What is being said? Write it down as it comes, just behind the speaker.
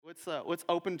Let's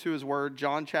open to his word.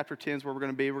 John chapter 10 is where we're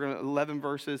going to be. We're going to 11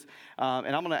 verses.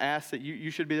 And I'm going to ask that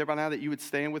you should be there by now, that you would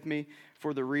stand with me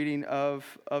for the reading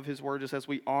of his word, just as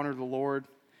we honor the Lord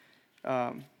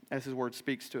as his word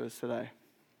speaks to us today.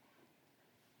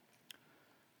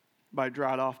 Everybody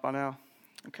dried off by now?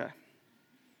 Okay.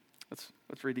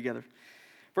 Let's read together.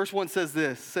 Verse 1 says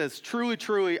this. It says, "Truly,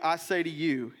 truly, I say to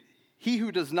you, he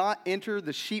who does not enter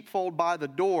the sheepfold by the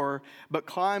door, but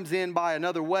climbs in by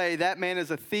another way, that man is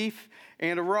a thief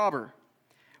and a robber.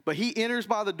 But he who enters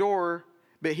by the door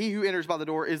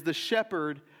is the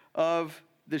shepherd of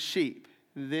the sheep."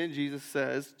 Then Jesus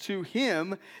says, "To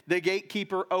him the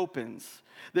gatekeeper opens.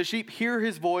 The sheep hear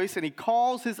his voice, and he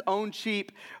calls his own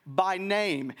sheep by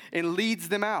name and leads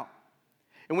them out.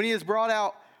 And when he has brought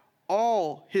out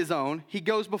all his own, he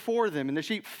goes before them, and the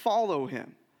sheep follow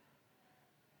him,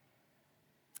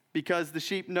 because the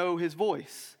sheep know his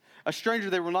voice. A stranger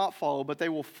they will not follow, but they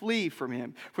will flee from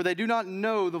him, for they do not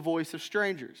know the voice of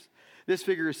strangers." This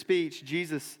figure of speech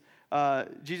Jesus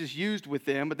used with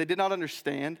them, but they did not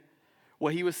understand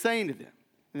what he was saying to them.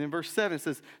 And in verse 7 it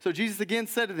says, "So Jesus again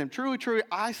said to them, 'Truly, truly,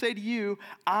 I say to you,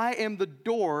 I am the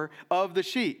door of the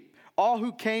sheep. All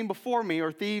who came before me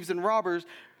are thieves and robbers,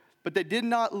 but the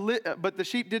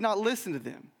sheep did not listen to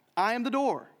them. I am the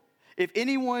door. If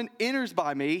anyone enters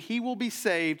by me, he will be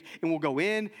saved and will go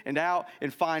in and out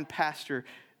and find pasture.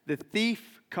 The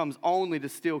thief comes only to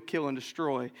steal, kill, and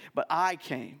destroy. But I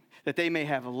came that they may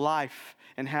have life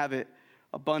and have it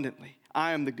abundantly.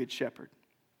 I am the good shepherd.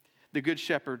 The good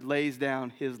shepherd lays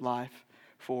down his life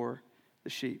for the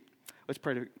sheep.'" Let's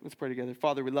pray together.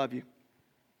 Father, we love you.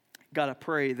 God, I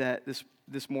pray that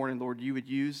this morning, Lord, you would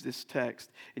use this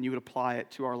text and you would apply it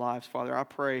to our lives, Father. I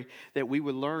pray that we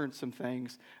would learn some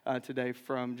things today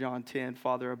from John 10,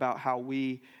 Father, about how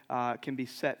we can be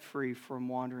set free from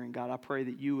wandering. God, I pray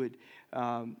that you would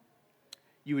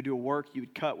do a work, you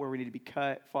would cut where we need to be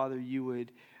cut, Father. You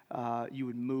would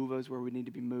move us where we need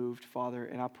to be moved, Father.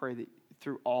 And I pray that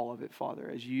through all of it, Father,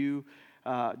 as you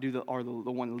are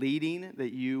the one leading,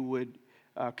 that you would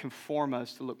conform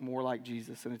us to look more like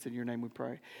Jesus. And it's in your name we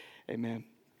pray. Amen.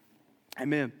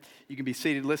 Amen. You can be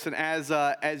seated. Listen,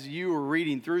 as you were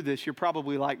reading through this, you're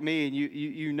probably like me, and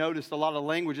you noticed a lot of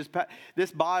language.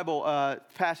 This Bible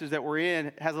passage that we're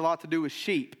in has a lot to do with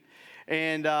sheep.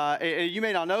 And you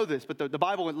may not know this, but the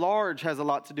Bible at large has a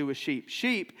lot to do with sheep.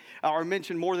 Sheep are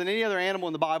mentioned more than any other animal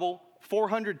in the Bible.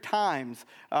 400 times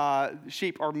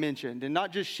sheep are mentioned, and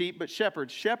not just sheep, but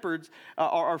shepherds. Shepherds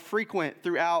are frequent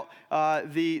throughout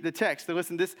the text. So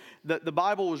listen, the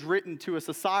Bible was written to a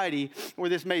society where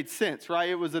this made sense, right?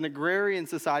 It was an agrarian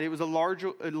society. It was a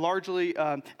largely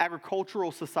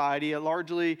agricultural society. They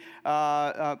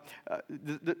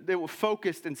were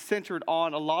focused and centered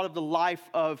on a lot of the life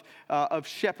of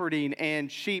shepherding,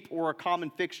 and sheep were a common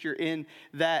fixture in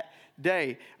that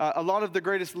day. A lot of the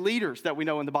greatest leaders that we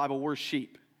know in the Bible were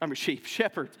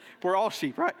shepherds. We're all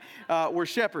sheep, right? We're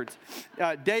shepherds.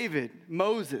 David,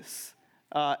 Moses,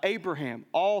 Abraham,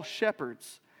 all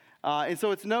shepherds. And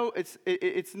so it's no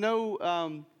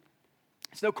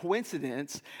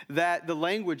coincidence that the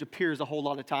language appears a whole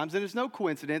lot of times. And it's no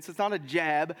coincidence, it's not a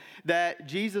jab, that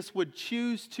Jesus would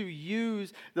choose to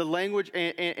use the language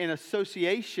and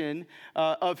association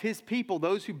of his people,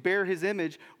 those who bear his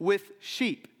image, with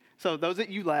sheep. So those that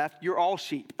you laughed, you're all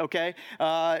sheep, okay?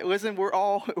 Listen, we're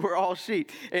all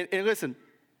sheep. And listen,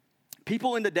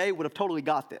 people in the day would have totally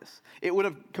got this. It would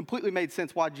have completely made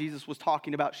sense why Jesus was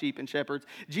talking about sheep and shepherds.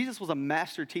 Jesus was a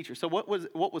master teacher. So what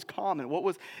was common? What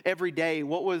was everyday?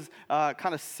 What was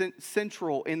kind of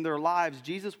central in their lives?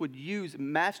 Jesus would use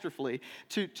masterfully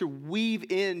to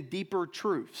weave in deeper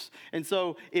truths. And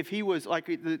so if he was, like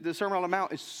the Sermon on the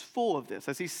Mount is full of this,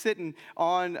 as he's sitting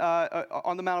on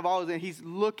the Mount of Olives and he's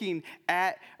looking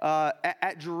at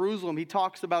Jerusalem, he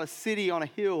talks about a city on a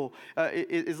hill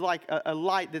is like a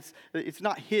light it's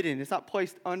not hidden. It's not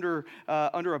placed under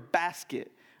a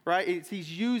basket, right?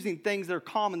 He's using things that are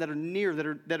common, that are near,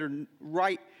 that are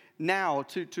right now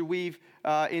to weave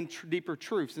in deeper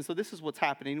truths. And so this is what's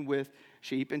happening with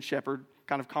sheep and shepherd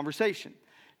kind of conversation.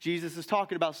 Jesus is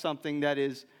talking about something that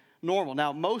is normal.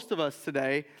 Now, most of us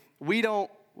today,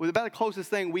 about the closest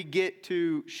thing we get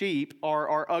to sheep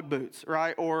are Ugg boots,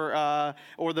 right? Or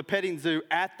the petting zoo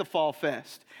at the Fall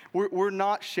Fest. We're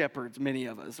not shepherds, many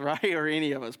of us, right? Or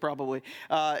any of us probably.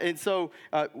 And so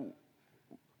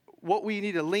what we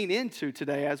need to lean into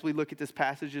today as we look at this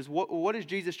passage is what is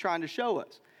Jesus trying to show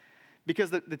us? Because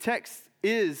the text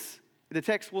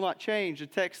will not change. The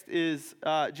text is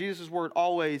Jesus' word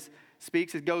always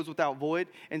speaks, it goes without void.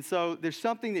 And so there's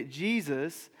something that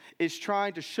Jesus is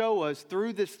trying to show us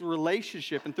through this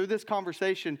relationship and through this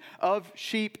conversation of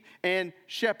sheep and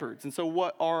shepherds. And so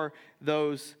what are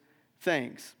those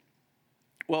things?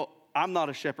 Well, I'm not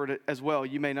a shepherd as well.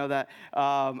 You may know that.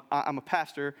 I'm a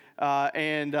pastor,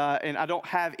 and I don't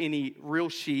have any real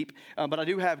sheep, but I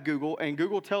do have Google, and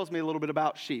Google tells me a little bit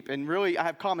about sheep. And really, I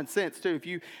have common sense, too. If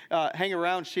you hang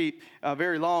around sheep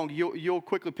very long, you'll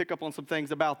quickly pick up on some things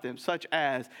about them, such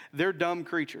as they're dumb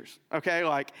creatures, okay?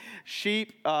 Like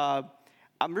sheep, I'm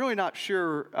really not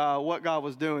sure what God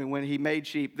was doing when he made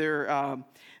sheep.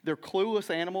 They're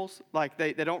clueless animals. Like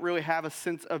they don't really have a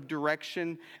sense of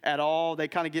direction at all. They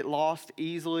kind of get lost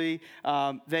easily.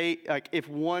 If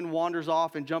one wanders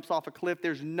off and jumps off a cliff,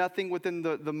 there's nothing within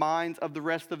the minds of the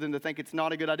rest of them to think it's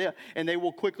not a good idea, and they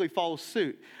will quickly follow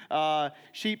suit.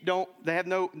 Sheep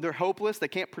they're hopeless. They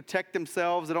can't protect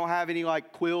themselves. They don't have any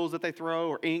like quills that they throw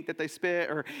or ink that they spit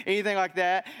or anything like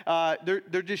that.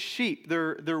 They're just sheep.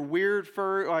 They're weird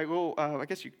fur, I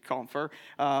guess you could call them fur,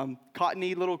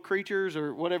 cottony little creatures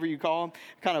or whatever you call them,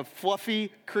 kind of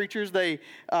fluffy creatures. They're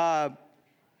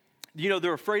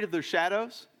afraid of their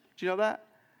shadows. Do you know that?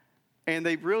 And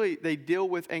they deal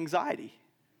with anxiety.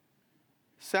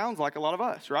 Sounds like a lot of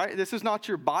us, right? This is not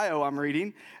your bio I'm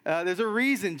reading. There's a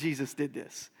reason Jesus did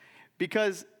this.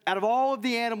 Because out of all of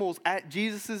the animals at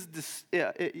Jesus's,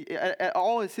 at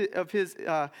all of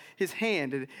his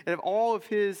hand, and of all of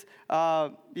his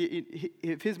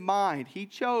mind, he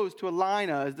chose to align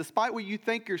us, despite what you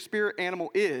think your spirit animal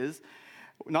is,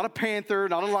 not a panther,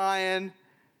 not a lion,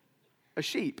 a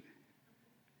sheep.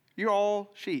 You're all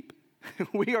sheep.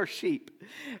 We are sheep.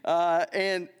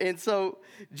 And so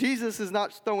Jesus is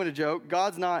not throwing a joke.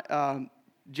 God's not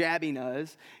jabbing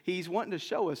us. He's wanting to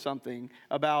show us something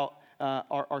about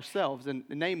ourselves, and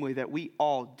namely that we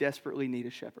all desperately need a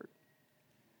shepherd.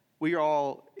 We are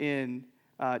all in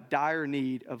dire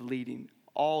need of leading,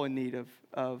 all in need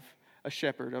of a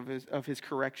shepherd, of his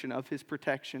correction, of his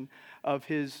protection, of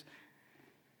his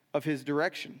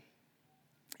direction.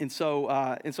 And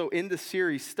so in the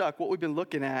series Stuck, what we've been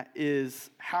looking at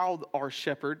is how our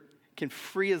shepherd can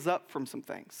free us up from some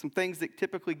things that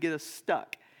typically get us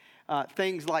stuck.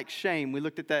 Things like shame. We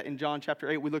looked at that in John chapter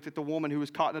 8. We looked at the woman who was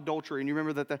caught in adultery. And you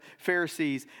remember that the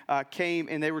Pharisees came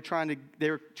and they were trying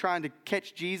to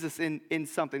catch Jesus in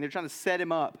something. They're trying to set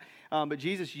him up. But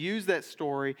Jesus used that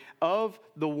story of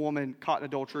the woman caught in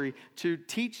adultery to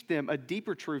teach them a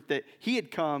deeper truth, that he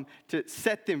had come to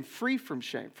set them free from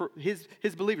shame, for his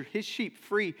believers, his sheep,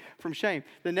 free from shame.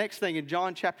 The next thing in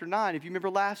John chapter 9, if you remember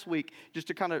last week, just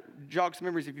to kind of jog some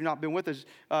memories if you've not been with us,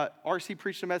 RC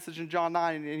preached a message in John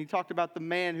 9, and he talked about the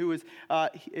man who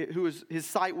his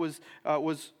sight was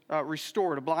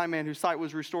restored, a blind man whose sight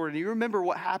was restored. And you remember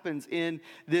what happens in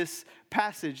this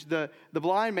passage. The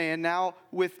blind man, now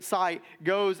with sight,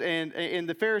 goes and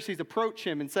the Pharisees approach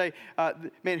him and say,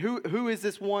 man, who is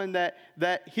this one that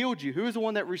healed you? Who is the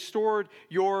one that restored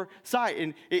your sight?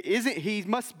 And he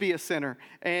must be a sinner,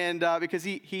 and because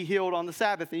he healed on the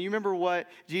Sabbath. And you remember what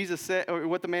Jesus said, or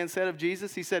what the man said of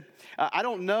Jesus? He said, I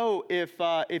don't know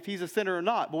if he's a sinner or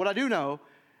not, but what I do know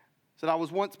is that I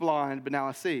was once blind, but now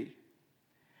I see.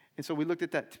 And so we looked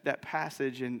at that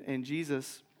passage, and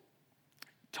Jesus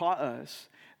taught us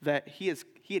that he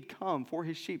had come for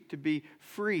his sheep to be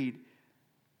freed,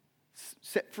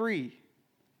 set free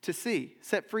to see,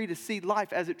 set free to see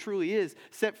life as it truly is,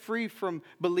 set free from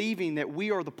believing that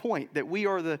we are the point, that we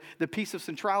are the piece of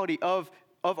centrality of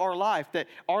our life, that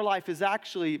our life is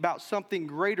actually about something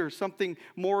greater, something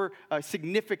more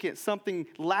significant, something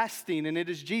lasting, and it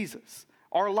is Jesus.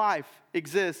 Our life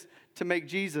exists to make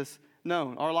Jesus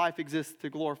known. Our life exists to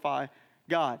glorify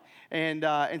God. And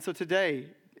so today,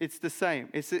 it's the same.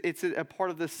 It's a part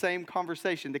of the same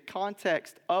conversation. The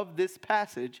context of this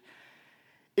passage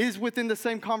is within the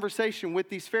same conversation with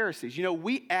these Pharisees. You know,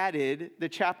 we added the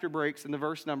chapter breaks and the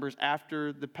verse numbers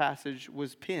after the passage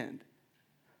was penned.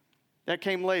 That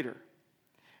came later.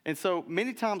 And so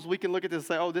many times we can look at this and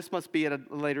say, oh, this must be at a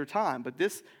later time. But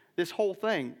this whole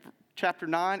thing, chapter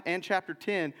 9 and chapter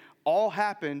 10, all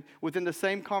happened within the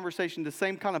same conversation, the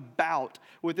same kind of bout,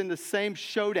 within the same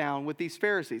showdown with these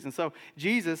Pharisees. And so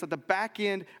Jesus, at the back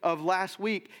end of last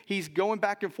week, he's going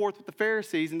back and forth with the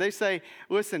Pharisees, and they say,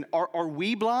 listen, are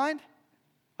we blind?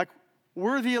 Like,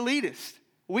 we're the elitists.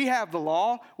 We have the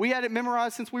law. We had it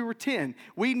memorized since we were 10.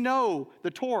 We know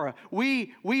the Torah.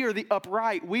 We are the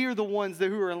upright. We are the ones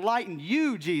who are enlightened.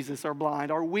 You, Jesus, are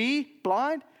blind. Are we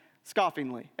blind?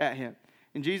 Scoffingly at him.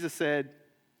 And Jesus said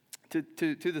to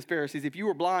the Pharisees, if you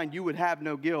were blind, you would have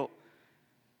no guilt.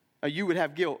 You would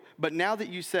have guilt. But now that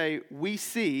you say, we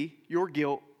see, your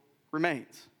guilt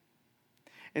remains.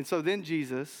 And so then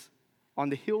Jesus, on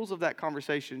the heels of that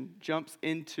conversation, jumps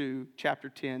into chapter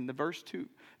 10, the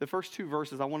first two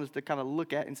verses I want us to kind of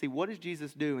look at and see what is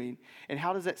Jesus doing and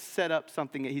how does that set up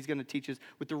something that he's going to teach us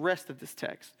with the rest of this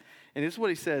text. And this is what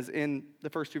he says in the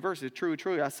first two verses. Truly,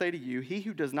 truly, I say to you, he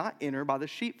who does not enter by the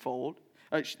sheepfold,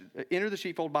 enter the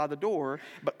sheepfold by the door,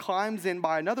 but climbs in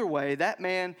by another way, that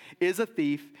man is a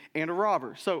thief and a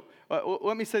robber. So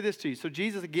let me say this to you. So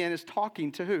Jesus, again, is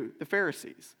talking to who? The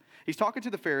Pharisees. He's talking to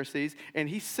the Pharisees, and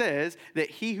he says that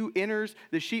he who enters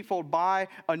the sheepfold by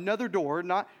another door,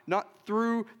 not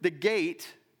through the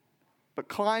gate, but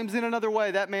climbs in another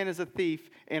way, that man is a thief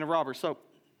and a robber. So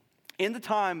in the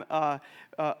time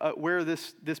where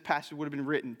this passage would have been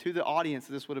written, to the audience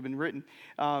this would have been written,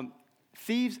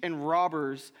 thieves and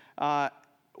robbers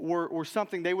were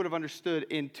something they would have understood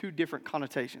in two different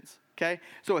connotations. Okay,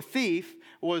 so a thief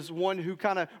was one who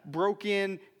kind of broke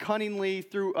in cunningly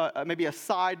through maybe a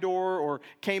side door or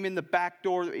came in the back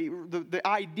door. The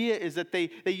idea is that they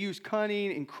use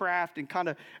cunning and craft and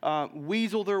kind of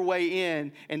weasel their way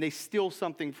in, and they steal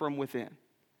something from within.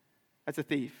 That's a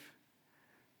thief.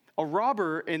 A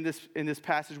robber in this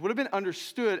passage would have been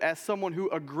understood as someone who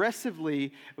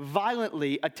aggressively,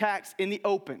 violently attacks in the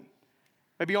open,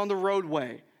 maybe on the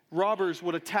roadway. Robbers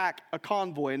would attack a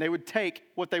convoy and they would take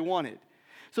what they wanted.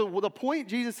 So the point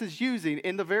Jesus is using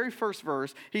in the very first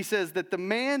verse, he says that the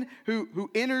man who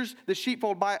enters the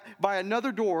sheepfold by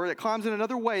another door, that climbs in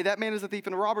another way, that man is a thief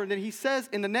and a robber. And then he says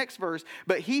in the next verse,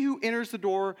 but he who enters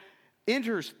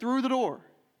through the door,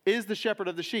 is the shepherd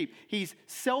of the sheep. He's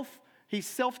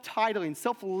self-titling,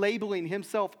 self-labeling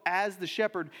himself as the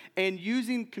shepherd and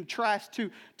using contrast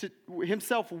to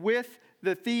himself with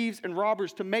the thieves and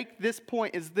robbers to make this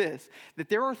point is this, that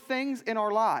there are things in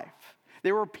our life.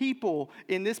 There were people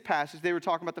in this passage, they were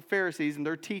talking about the Pharisees and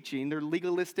their teaching, their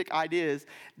legalistic ideas,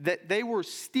 that they were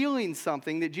stealing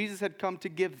something that Jesus had come to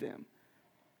give them.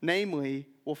 Namely,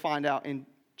 we'll find out in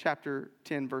chapter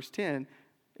 10, verse 10,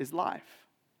 is life.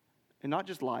 And not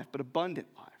just life, but abundant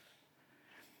life.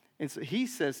 And so he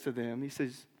says to them, he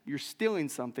says, you're stealing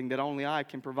something that only I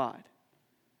can provide.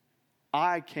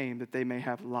 I came that they may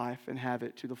have life and have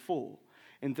it to the full.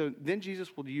 And then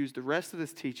Jesus will use the rest of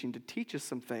this teaching to teach us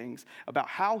some things about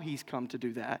how he's come to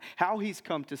do that, how he's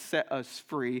come to set us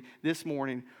free this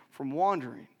morning from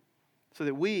wandering, so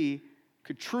that we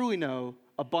could truly know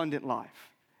abundant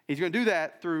life. He's going to do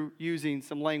that through using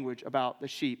some language about the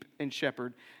sheep and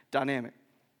shepherd dynamic.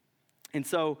 And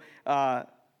so a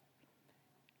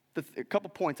couple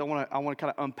points I want to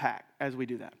kind of unpack as we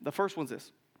do that. The first one's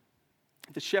this.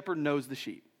 The shepherd knows the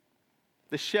sheep.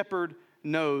 The shepherd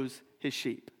knows his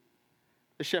sheep.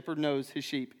 The shepherd knows his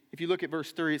sheep. If you look at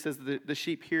verse 3, it says the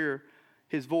sheep hear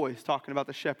his voice, talking about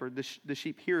the shepherd. The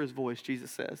sheep hear his voice,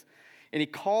 Jesus says. And he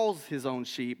calls his own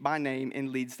sheep by name and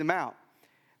leads them out.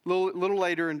 A little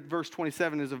later in verse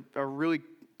 27 is a really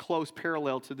close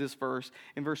parallel to this verse.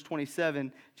 In verse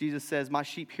 27, Jesus says, my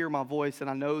sheep hear my voice and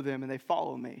I know them and they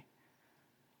follow me.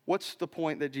 What's the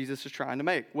point that Jesus is trying to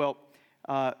make? Well,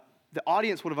 the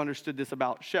audience would have understood this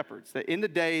about shepherds, that in the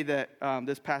day that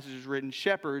this passage is written,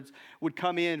 shepherds would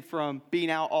come in from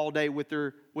being out all day with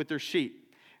their sheep.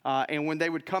 And when they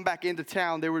would come back into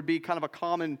town, there would be kind of a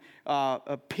common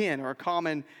a pen or a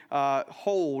common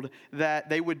hold that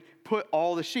they would put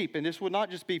all the sheep. And this would not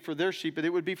just be for their sheep, but it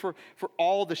would be for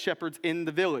all the shepherds in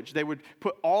the village. They would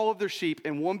put all of their sheep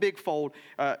in one big fold,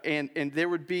 and there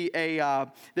would be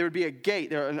a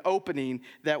gate, an opening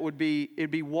that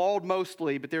it'd be walled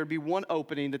mostly, but there would be one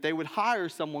opening that they would hire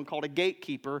someone called a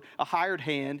gatekeeper, a hired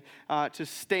hand, to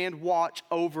stand watch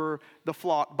over the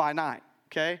flock by night.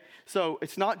 Okay, so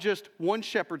it's not just one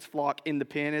shepherd's flock in the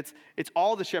pen. It's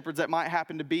all the shepherds that might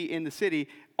happen to be in the city,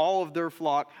 all of their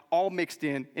flock, all mixed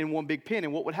in one big pen.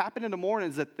 And what would happen in the morning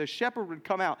is that the shepherd would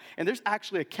come out. And there's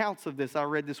actually accounts of this I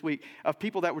read this week of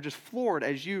people that were just floored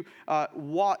as you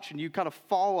watch and you kind of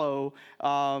follow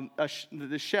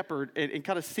the shepherd and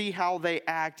kind of see how they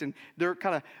act and their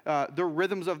kind of their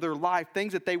rhythms of their life,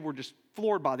 things that they were just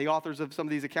floored by, the authors of some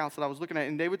of these accounts that I was looking at.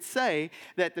 And they would say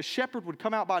that the shepherd would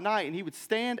come out by night and he would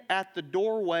stand at the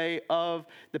doorway of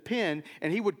the pen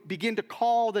and he would begin to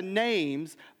call the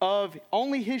names of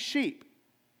only his sheep.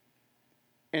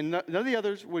 And none of the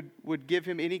others would give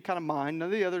him any kind of mind. None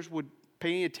of the others would pay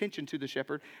any attention to the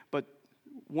shepherd. But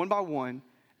one by one,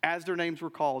 as their names were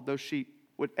called, those sheep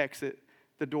would exit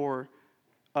the door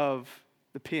of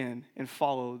the pen and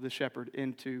follow the shepherd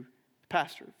into the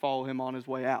pasture, follow him on his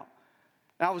way out.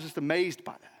 And I was just amazed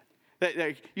by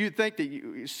that. You'd think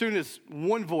that as soon as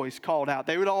one voice called out,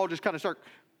 they would all just kind of start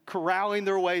corralling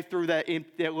their way through that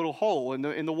little hole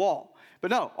in the wall.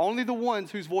 But no, only the ones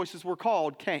whose voices were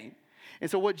called came. And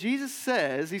so what Jesus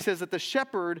says, he says that the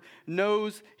shepherd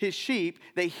knows his sheep.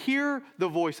 They hear the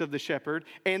voice of the shepherd,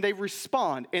 and they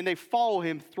respond, and they follow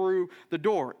him through the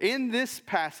door. In this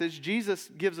passage, Jesus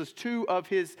gives us two of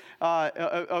his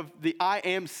of the I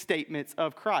am statements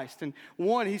of Christ. And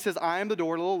one, he says, I am the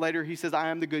door. And a little later, he says, I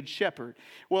am the good shepherd.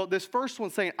 Well, this first one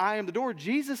saying, I am the door,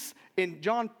 Jesus in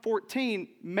John 14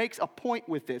 makes a point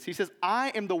with this. He says,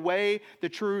 I am the way, the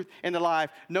truth, and the life.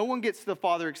 No one gets to the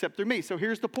Father except through me. So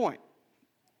here's the point.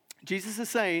 Jesus is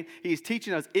saying, he's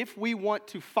teaching us, if we want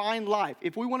to find life,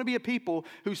 if we want to be a people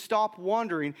who stop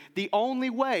wandering, the only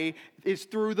way is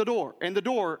through the door. And the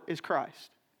door is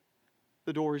Christ.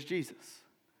 The door is Jesus.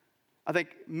 I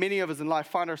think many of us in life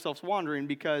find ourselves wandering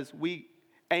because we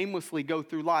aimlessly go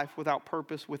through life without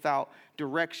purpose, without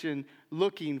direction,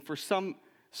 looking for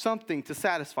something to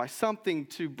satisfy, something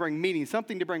to bring meaning,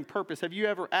 something to bring purpose. Have you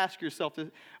ever asked yourself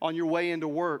on your way into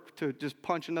work to just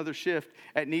punch another shift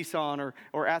at Nissan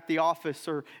or at the office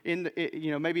or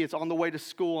maybe it's on the way to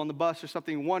school on the bus or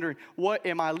something, wondering, what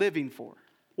am I living for?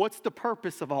 What's the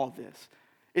purpose of all this?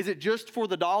 Is it just for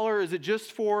the dollar? Is it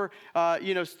just for,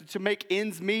 to make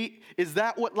ends meet? Is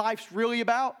that what life's really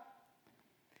about?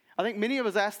 I think many of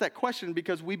us ask that question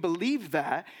because we believe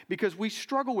that, because we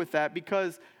struggle with that,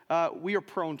 because we are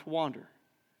prone to wander.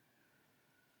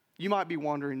 You might be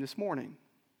wandering this morning.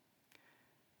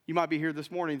 You might be here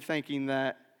this morning thinking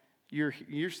that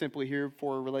you're simply here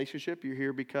for a relationship. You're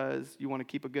here because you want to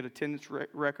keep a good attendance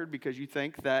record, because you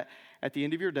think that at the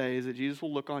end of your days that Jesus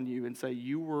will look on you and say,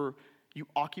 you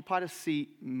occupied a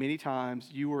seat many times.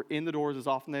 You were in the doors as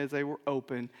often as they were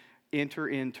open. Enter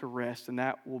into rest, and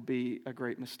that will be a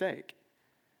great mistake.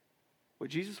 What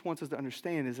Jesus wants us to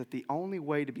understand is that the only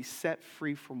way to be set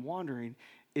free from wandering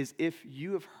is if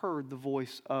you have heard the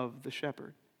voice of the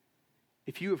shepherd.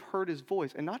 If you have heard his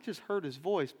voice, and not just heard his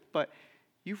voice, but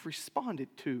you've responded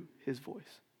to his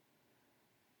voice.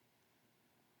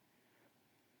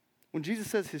 When Jesus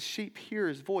says his sheep hear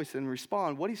his voice and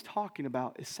respond, what he's talking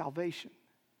about is salvation.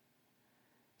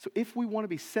 So if we want to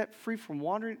be set free from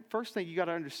wandering, first thing you got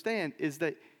to understand is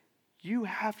that you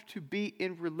have to be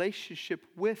in relationship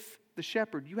with the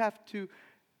shepherd. You have to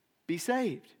be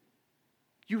saved.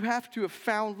 You have to have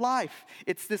found life.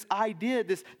 It's this idea,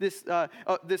 this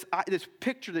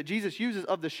picture that Jesus uses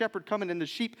of the shepherd coming and the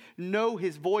sheep know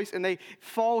his voice and they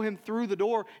follow him through the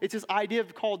door. It's this idea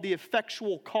called the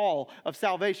effectual call of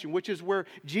salvation, which is where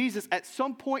Jesus, at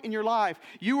some point in your life,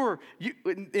 you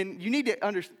need to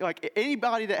understand. Like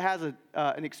anybody that has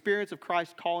an experience of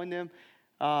Christ calling them,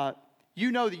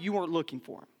 you know that you weren't looking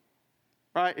for him.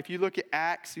 Right? If you look at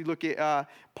Acts, you look at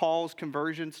Paul's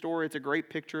conversion story, it's a great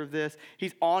picture of this.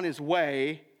 He's on his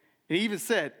way, and he even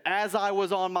said, as I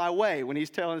was on my way, when he's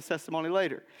telling his testimony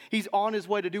later. He's on his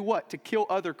way to do what? To kill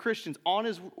other Christians, on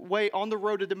his way on the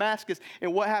road to Damascus.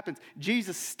 And what happens?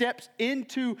 Jesus steps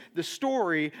into the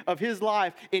story of his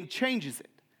life and changes it.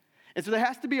 And so there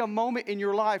has to be a moment in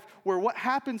your life where what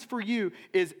happens for you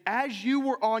is as you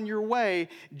were on your way,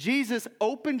 Jesus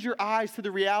opens your eyes to the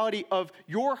reality of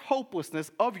your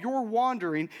hopelessness, of your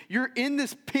wandering. You're in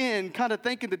this pen kind of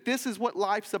thinking that this is what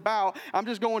life's about. I'm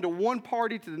just going to one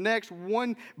party to the next,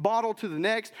 one bottle to the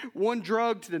next, one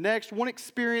drug to the next, one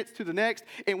experience to the next.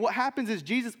 And what happens is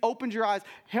Jesus opens your eyes,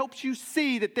 helps you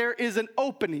see that there is an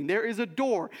opening, there is a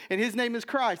door, and his name is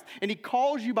Christ. And he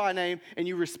calls you by name and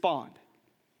you respond.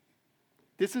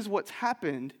 This is what's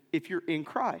happened if you're in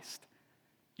Christ.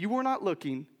 You were not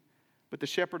looking, but the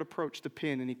shepherd approached the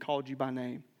pen and he called you by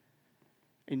name.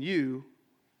 And you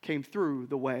came through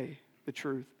the way, the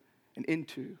truth, and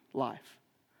into life.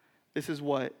 This is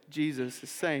what Jesus is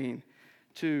saying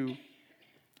to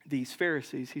these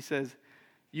Pharisees. He says,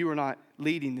 you are not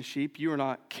leading the sheep. You are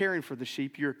not caring for the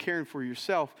sheep. You're caring for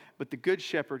yourself. But the good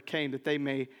shepherd came that they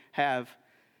may have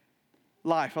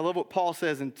life. I love what Paul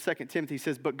says in 2 Timothy. He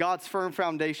says, but God's firm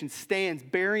foundation stands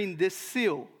bearing this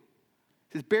seal.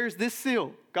 He says, bears this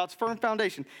seal, God's firm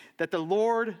foundation, that the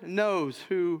Lord knows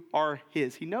who are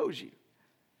his. He knows you.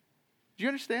 Do you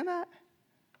understand that?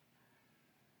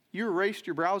 You erased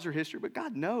your browser history, but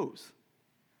God knows.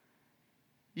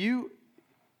 You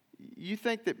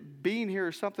think that being here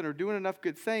or something or doing enough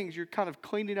good things, you're kind of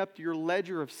cleaning up your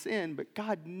ledger of sin, but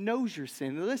God knows your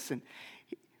sin. Listen,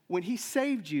 when he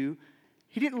saved you,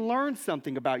 he didn't learn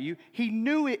something about you. He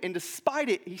knew it, and despite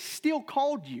it, he still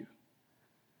called you.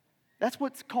 That's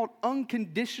what's called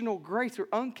unconditional grace or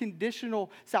unconditional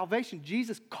salvation.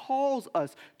 Jesus calls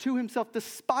us to himself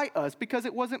despite us because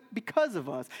it wasn't because of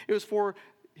us. It was for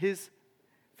his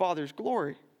Father's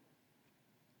glory.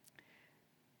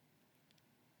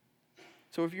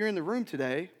 So if you're in the room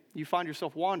today, you find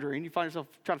yourself wandering, you find yourself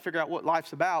trying to figure out what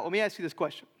life's about, let me ask you this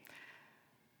question.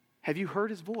 Have you heard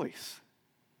his voice?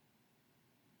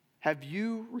 Have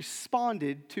you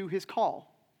responded to his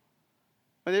call?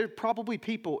 And there are probably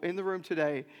people in the room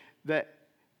today that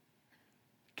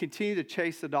continue to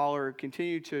chase the dollar,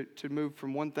 continue to move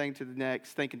from one thing to the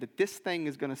next, thinking that this thing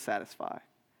is going to satisfy.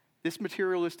 This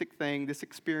materialistic thing, this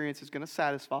experience is going to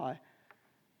satisfy. And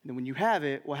then when you have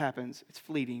it, what happens? It's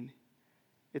fleeting.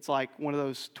 It's like one of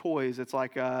those toys. It's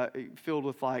like filled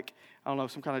with like, I don't know,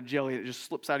 some kind of jelly that just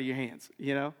slips out of your hands,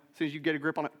 you know? As soon as you get a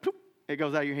grip on it, poof, it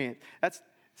goes out of your hand. It's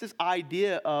this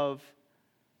idea of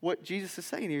what Jesus is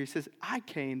saying here. He says, I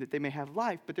came that they may have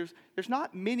life, but there's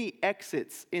not many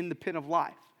exits in the pen of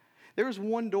life. There is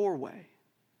one doorway,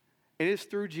 and it is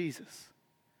through Jesus.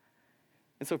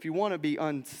 And so if you want to be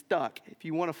unstuck, if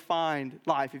you want to find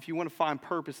life, if you want to find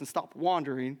purpose and stop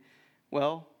wandering,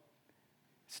 well,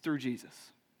 it's through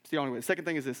Jesus. It's the only way. The second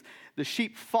thing is this: the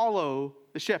sheep follow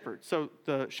the shepherd. So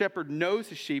the shepherd knows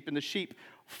his sheep, and the sheep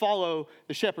follow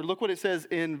the shepherd. Look what it says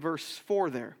in verse 4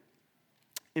 there.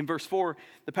 In verse 4,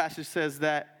 the passage says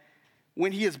that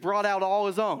when he has brought out all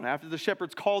his own, after the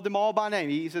shepherds called them all by name,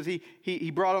 he says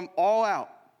he brought them all out.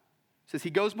 It says he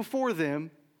goes before them,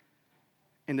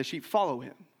 and the sheep follow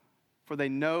him, for they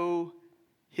know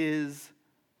his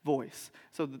voice.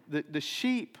 So the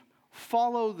sheep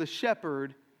follow the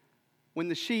shepherd when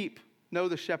the sheep know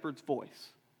the shepherd's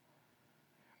voice.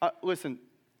 Listen,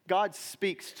 God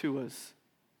speaks to us.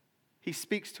 He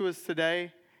speaks to us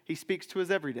today. He speaks to us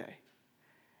every day.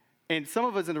 And some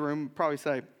of us in the room probably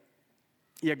say,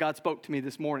 yeah, God spoke to me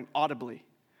this morning audibly.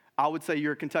 I would say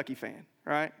you're a Kentucky fan,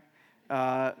 right?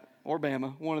 Or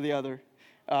Bama, one or the other.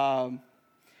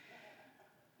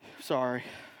 Sorry.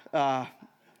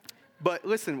 But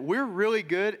listen, we're really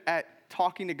good at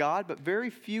talking to God, but very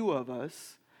few of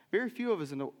us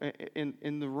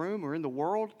in the room or in the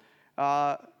world,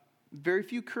 very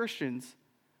few Christians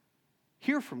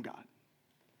hear from God.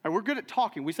 Right, we're good at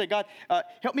talking. We say, God,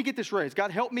 help me get this raise.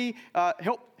 God, help me,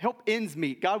 help ends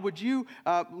meet. God, would you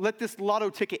let this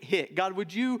lotto ticket hit? God,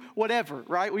 would you whatever,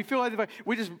 right? We feel like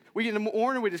we get in the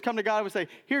morning, we just come to God and we say,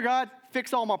 here, God,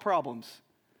 fix all my problems.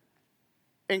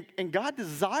 And God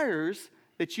desires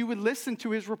that you would listen to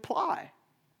his reply.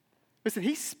 Listen,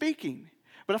 he's speaking.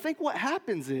 But I think what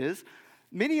happens is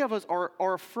many of us are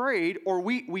afraid, or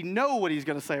we know what he's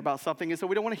going to say about something, and so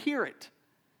we don't want to hear it.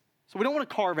 So we don't want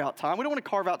to carve out time. We don't want to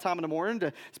carve out time in the morning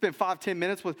to spend 5-10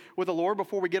 minutes with the Lord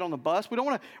before we get on the bus. We don't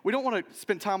want to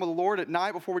spend time with the Lord at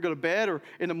night before we go to bed, or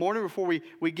in the morning before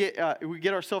we get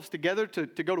ourselves together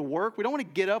to go to work. We don't want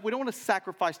to get up. We don't want to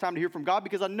sacrifice time to hear from God,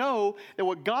 because I know that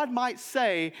what God might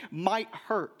say might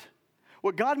hurt.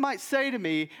 What God might say to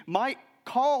me might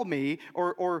call me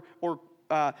or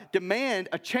demand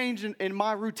a change in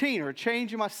my routine, or a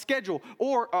change in my schedule,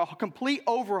 or a complete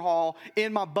overhaul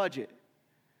in my budget.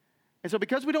 And so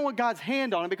because we don't want God's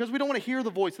hand on it, because we don't want to hear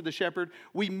the voice of the shepherd,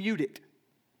 we mute it.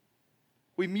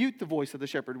 We mute the voice of the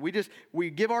shepherd. We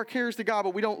give our cares to God,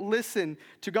 but we don't listen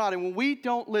to God. And when we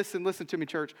don't listen to me,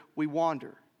 church, we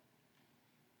wander.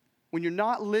 When you're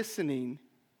not listening,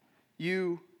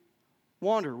 you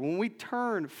wander. When we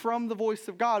turn from the voice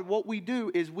of God, what we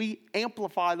do is we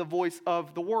amplify the voice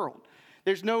of the world.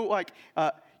 There's no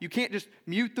you can't just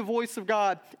mute the voice of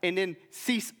God and then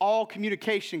cease all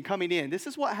communication coming in. This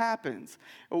is what happens.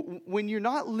 When you're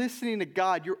not listening to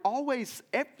God, you're always,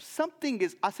 I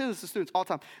say this to students all the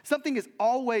time, something is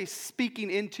always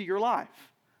speaking into your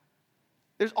life.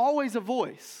 There's always a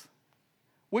voice.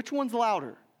 Which one's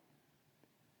louder?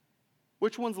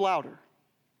 Which one's louder?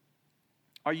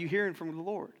 Are you hearing from the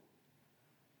Lord?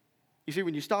 You see,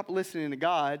 when you stop listening to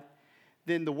God,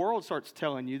 then the world starts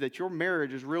telling you that your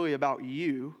marriage is really about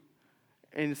you,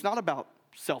 and it's not about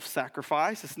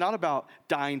self-sacrifice. It's not about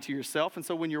dying to yourself. And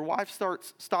so when your wife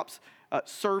stops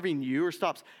serving you, or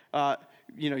stops,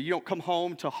 you don't come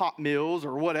home to hot meals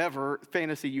or whatever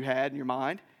fantasy you had in your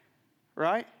mind,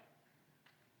 right?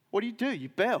 What do? You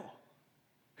bail.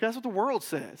 That's what the world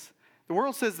says. The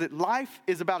world says that life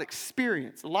is about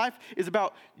experience. Life is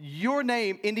about your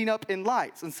name ending up in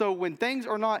lights. And so when things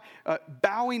are not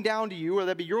bowing down to you, whether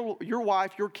that be your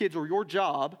wife, your kids, or your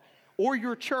job, or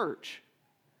your church,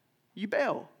 you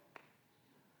bail.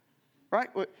 Right?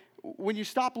 When you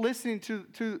stop listening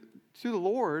to the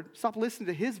Lord, stop listening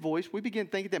to his voice, we begin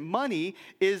thinking that money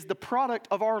is the product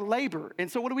of our labor.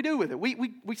 And so what do we do with it?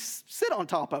 We sit on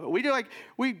top of it.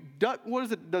 We duck, what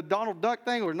is it, the Donald Duck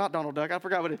thing? Or not Donald Duck, I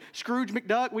forgot what it is. Scrooge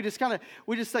McDuck. We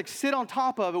just sit on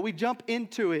top of it. We jump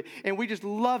into it, and we just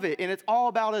love it. And it's all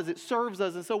about us. It serves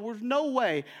us. And so there's no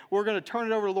way we're going to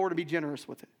turn it over to the Lord and be generous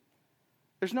with it.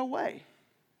 There's no way.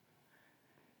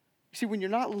 You see, when you're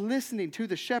not listening to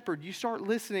the shepherd, you start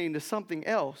listening to something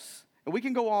else. And we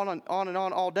can go on and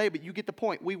on all day, but you get the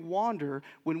point. We wander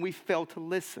when we fail to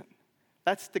listen.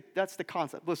 That's the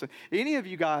concept. Listen, any of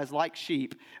you guys like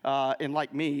sheep and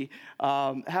like me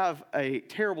have a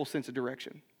terrible sense of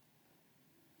direction.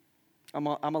 I'm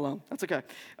alone. That's okay.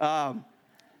 Let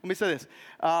me say this.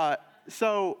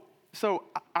 So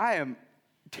I am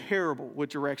terrible with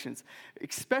directions,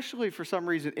 especially for some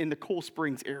reason in the Cool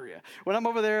Springs area. When I'm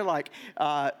over there, like,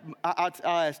 I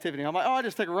asked Tiffany, I'm like, I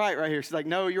just take a right here. She's like,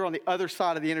 no, you're on the other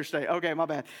side of the interstate. Okay, my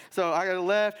bad. So I go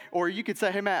left, or you could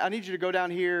say, hey, Matt, I need you to go down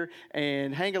here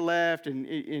and hang a left, and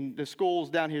in the schools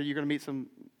down here, you're going to meet some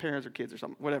parents or kids or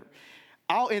something, whatever.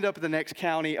 I'll end up in the next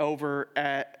county over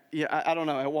at, I don't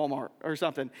know, at Walmart or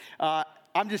something.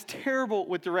 I'm just terrible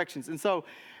with directions. And so,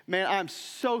 man, I'm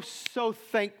so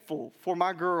thankful for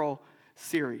my girl,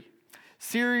 Siri.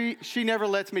 Siri, she never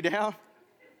lets me down.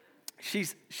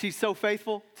 She's so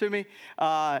faithful to me.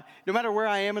 No matter where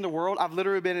I am in the world, I've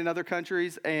literally been in other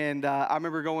countries, and I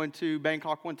remember going to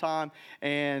Bangkok one time,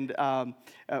 and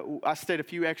I stayed a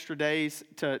few extra days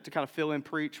to kind of fill in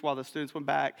preach while the students went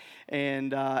back,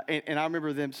 and I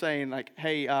remember them saying, like,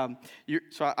 hey,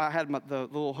 so I had the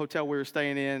little hotel we were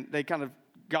staying in. They kind of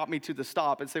got me to the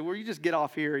stop and say, well, you just get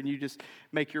off here and you just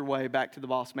make your way back to the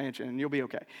boss mansion and you'll be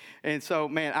okay. And so,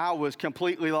 man, I was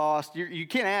completely lost. You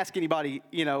can't ask anybody,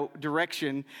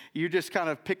 direction. You're just kind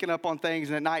of picking up on things,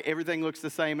 and at night, everything looks the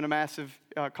same in a massive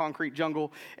concrete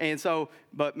jungle. And so,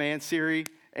 but man, Siri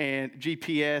and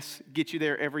GPS get you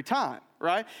there every time,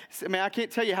 right? I mean, I can't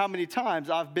tell you how many times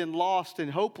I've been lost and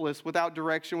hopeless without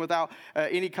direction, without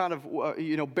any kind of,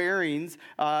 bearings,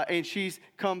 and she's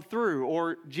come through.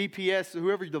 Or GPS,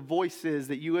 whoever the voice is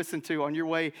that you listen to on your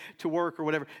way to work or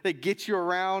whatever, they get you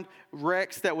around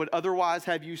wrecks that would otherwise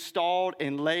have you stalled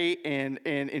and late and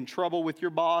in trouble with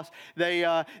your boss. They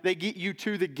get you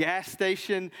to the gas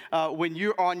station when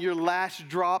you're on your last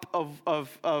drop of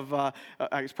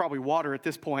it's probably water at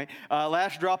this point,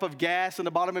 last drop of gas in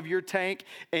the bottom of your tank,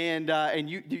 and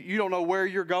you don't know where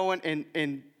you're going,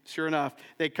 and sure enough,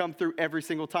 they come through every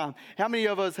single time. How many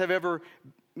of us have ever,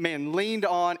 leaned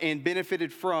on and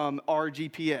benefited from our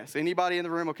GPS? Anybody in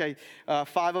the room? Okay,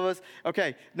 5 of us.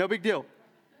 Okay, no big deal.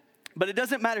 But it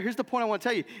doesn't matter. Here's the point I want to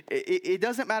tell you. It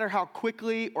doesn't matter how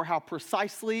quickly or how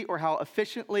precisely or how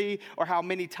efficiently or how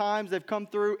many times they've come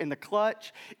through in the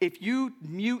clutch. If you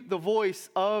mute the voice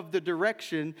of the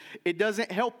direction, it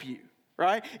doesn't help you,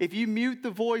 right? If you mute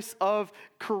the voice of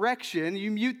correction,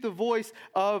 you mute the voice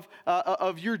of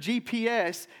your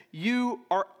GPS, you're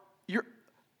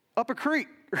up a creek.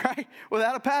 Right?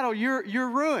 Without a paddle, you're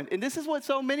ruined. And this is what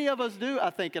so many of us do,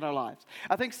 I think, in our lives.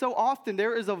 I think so often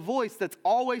there is a voice that's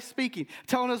always speaking,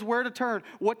 telling us where to turn,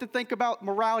 what to think about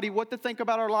morality, what to think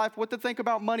about our life, what to think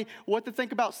about money, what to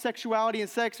think about sexuality and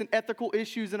sex and ethical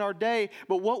issues in our day.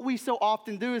 But what we so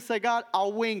often do is say, God,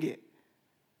 I'll wing it.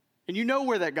 And you know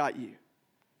where that got you.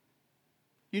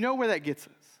 You know where that gets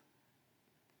us.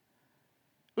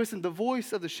 Listen, the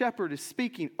voice of the shepherd is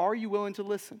speaking. Are you willing to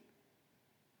listen?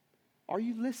 Are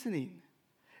you listening?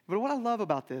 But what I love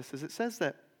about this is it says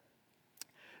that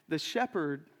the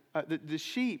shepherd, the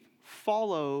sheep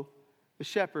follow the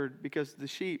shepherd because the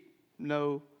sheep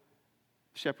know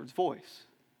the shepherd's voice.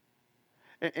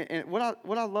 And what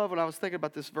I love when I was thinking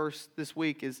about this verse this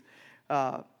week is,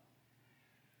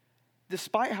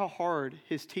 despite how hard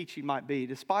his teaching might be,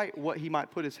 despite what he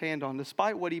might put his hand on,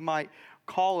 despite what he might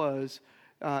call us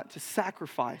to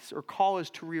sacrifice or call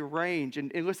us to rearrange.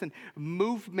 And listen,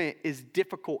 movement is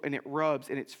difficult and it rubs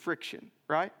and it's friction,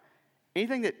 right?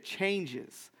 Anything that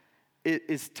changes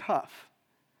is tough.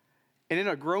 And in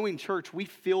a growing church, we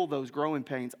feel those growing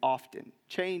pains often.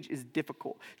 Change is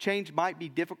difficult. Change might be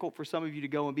difficult for some of you to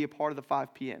go and be a part of the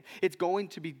 5 p.m. It's going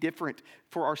to be different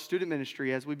for our student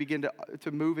ministry as we begin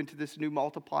to move into this new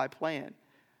multiply plan.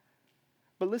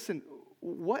 But listen,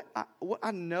 what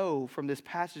I know from this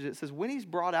passage, it says when he's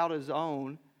brought out his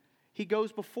own, he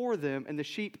goes before them and the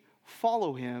sheep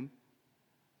follow him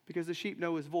because the sheep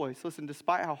know his voice. Listen,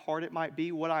 despite how hard it might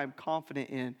be, what I am confident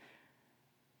in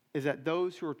is that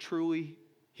those who are truly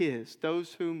his,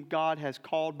 those whom God has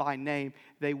called by name,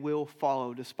 they will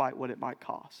follow despite what it might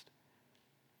cost.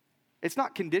 It's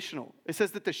not conditional. It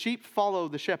says that the sheep follow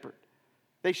the shepherd.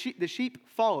 The sheep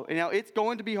follow. And now it's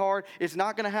going to be hard. It's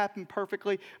not going to happen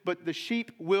perfectly, but the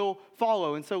sheep will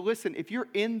follow. And so listen, if you're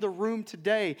in the room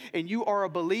today and you are a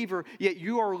believer, yet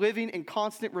you are living in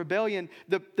constant rebellion,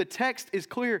 the text is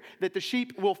clear that the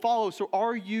sheep will follow. So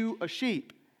are you a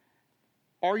sheep?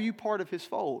 Are you part of his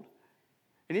fold?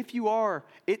 And if you are,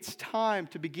 it's time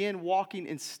to begin walking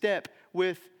in step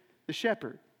with the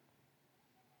shepherd.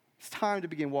 It's time to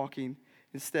begin walking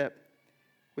in step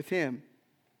with him.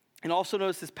 And also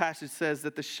notice this passage says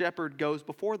that the shepherd goes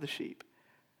before the sheep.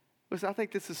 Listen, I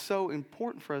think this is so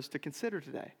important for us to consider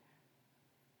today.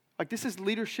 Like, this is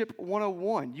leadership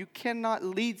 101. You cannot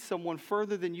lead someone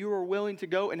further than you are willing to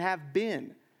go and have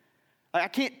been. Like, I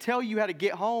can't tell you how to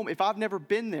get home if I've never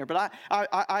been there, but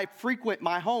I frequent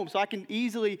my home, so I can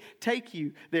easily take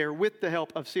you there with the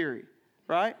help of Siri,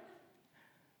 right?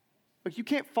 Like, you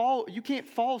can't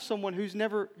follow someone who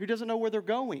doesn't know where they're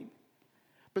going.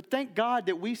 But thank God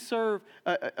that we serve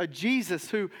a Jesus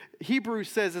who Hebrews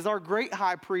says is our great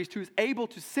high priest, who's able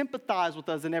to sympathize with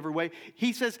us in every way.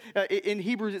 He says, in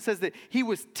Hebrews, it says that he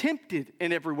was tempted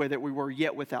in every way that we were,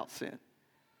 yet without sin.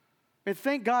 And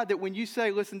thank God that when you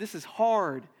say, listen, this is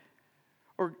hard,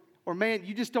 or man,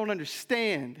 you just don't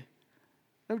understand.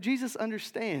 No, Jesus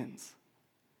understands.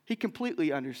 He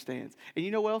completely understands. And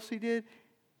you know what else he did?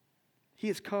 He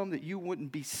has come that you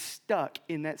wouldn't be stuck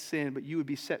in that sin, but you would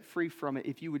be set free from it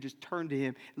if you would just turn to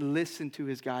him, listen to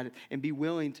his guidance, and be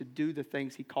willing to do the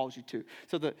things he calls you to.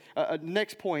 So the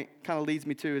next point kind of leads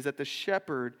me to is that the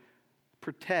shepherd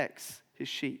protects his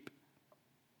sheep.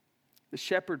 The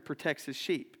shepherd protects his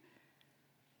sheep.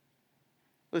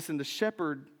 Listen, the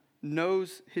shepherd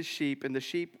knows his sheep, and the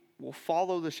sheep will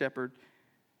follow the shepherd,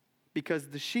 because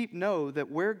the sheep know that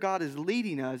where God is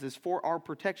leading us is for our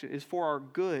protection, is for our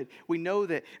good. We know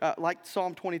that, like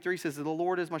Psalm 23 says, the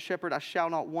Lord is my shepherd, I shall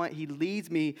not want. He leads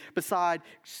me beside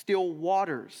still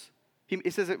waters.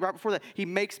 It says it right before that. He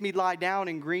makes me lie down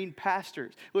in green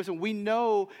pastures. Listen, we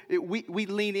know, we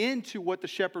lean into what the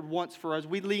shepherd wants for us.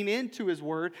 We lean into his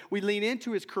word. We lean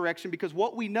into his correction, because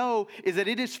what we know is that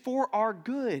it is for our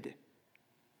good.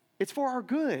 It's for our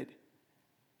good.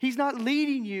 He's not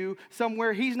leading you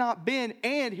somewhere he's not been.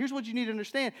 And here's what you need to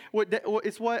understand.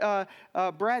 It's what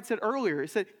Brad said earlier.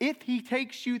 It said, if he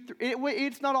takes you through,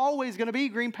 it's not always going to be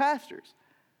green pastures.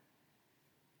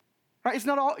 Right? It's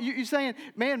not all, you're saying,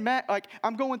 man, Matt, like,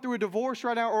 I'm going through a divorce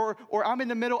right now, or I'm in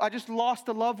the middle, I just lost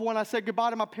a loved one, I said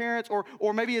goodbye to my parents,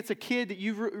 or maybe it's a kid that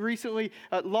you've recently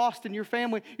lost in your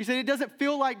family. You said, it doesn't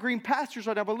feel like green pastures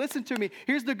right now, but listen to me.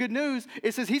 Here's the good news.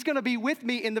 It says, he's going to be with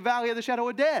me in the valley of the shadow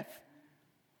of death.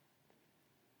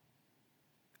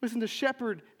 Listen, the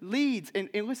shepherd leads. And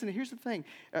listen, here's the thing.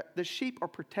 The sheep are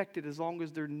protected as long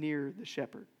as they're near the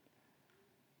shepherd.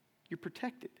 You're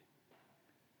protected.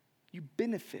 You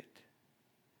benefit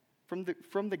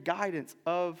from the guidance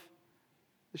of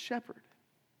the shepherd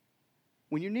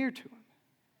when you're near to him.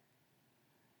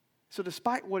 So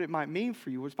despite what it might mean for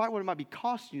you, despite what it might be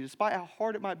costing you, despite how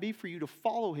hard it might be for you to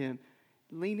follow him,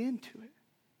 lean into it.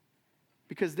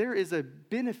 Because there is a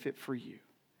benefit for you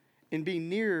in being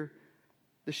near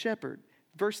the shepherd.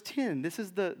 Verse 10, this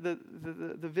is the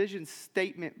vision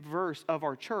statement verse of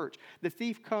our church. The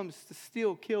thief comes to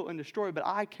steal, kill, and destroy, but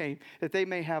I came that they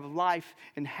may have life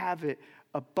and have it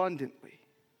abundantly.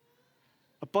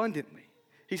 Abundantly.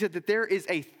 He said that there is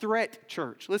a threat,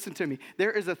 church. Listen to me.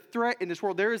 There is a threat in this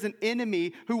world. There is an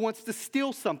enemy who wants to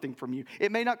steal something from you.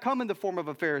 It may not come in the form of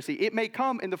a Pharisee. It may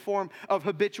come in the form of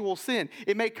habitual sin.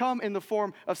 It may come in the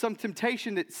form of some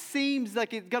temptation that seems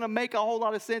like it's going to make a whole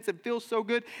lot of sense and feels so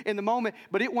good in the moment,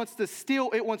 but it wants to steal,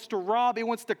 it wants to rob, it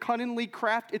wants to cunningly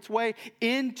craft its way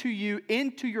into you,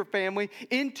 into your family,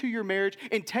 into your marriage,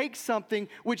 and take something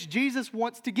which Jesus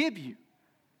wants to give you.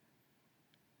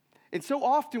 And so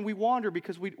often we wander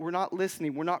because we're not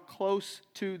listening. We're not close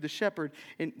to the shepherd.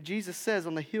 And Jesus says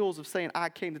on the heels of saying, I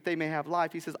came that they may have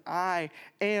life, he says, I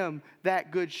am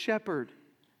that good shepherd.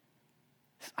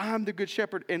 I'm the good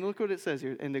shepherd. And look what it says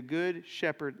here. And the good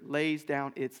shepherd lays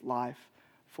down its life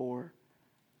for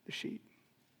the sheep.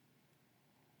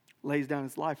 Lays down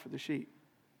his life for the sheep.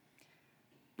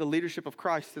 The leadership of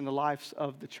Christ in the lives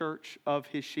of the church, of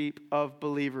his sheep, of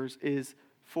believers is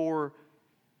for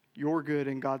your good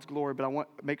and God's glory, but I want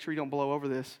to make sure you don't blow over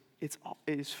this. It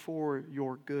is for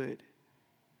your good.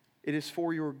 It is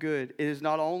for your good. It is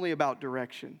not only about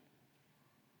direction,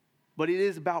 but it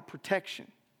is about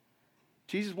protection.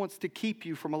 Jesus wants to keep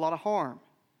you from a lot of harm.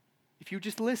 If you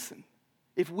just listen.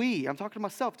 I'm talking to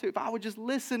myself too, if I would just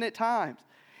listen at times.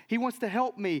 He wants to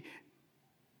help me,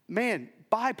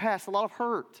 bypass a lot of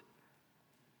hurt,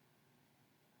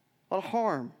 a lot of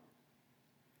harm.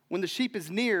 When the sheep is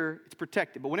near, it's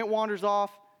protected. But when it wanders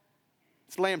off,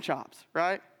 it's lamb chops,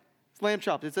 right? It's lamb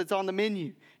chops. It's on the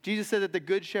menu. Jesus said that the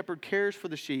good shepherd cares for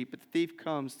the sheep, but the thief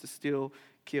comes to steal,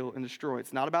 kill, and destroy.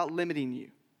 It's not about limiting you.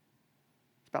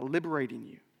 It's about liberating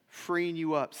you, freeing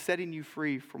you up, setting you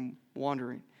free from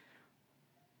wandering.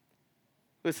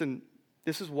 Listen,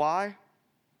 this is why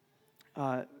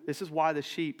the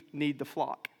sheep need the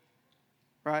flock,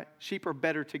 right? Sheep are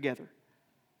better together.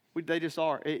 They just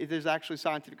are. There's actually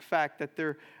scientific fact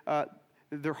that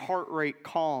their heart rate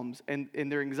calms and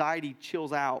their anxiety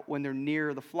chills out when they're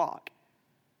near the flock.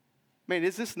 Man,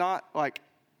 is this not like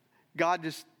God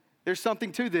just, there's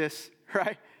something to this,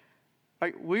 right?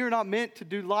 Like, we are not meant to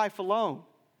do life alone.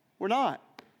 We're not.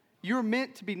 You're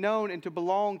meant to be known and to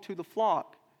belong to the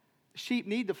flock. The sheep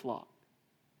need the flock.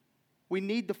 We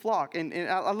need the flock. And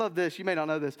I love this. You may not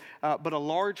know this, but a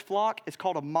large flock is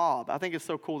called a mob. I think it's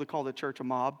so cool to call the church a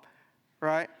mob,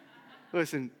 right?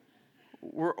 Listen,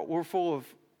 we're full of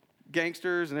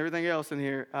gangsters and everything else in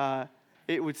here.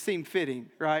 It would seem fitting,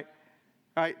 right?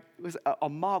 Right? A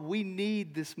mob. We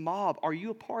need this mob. Are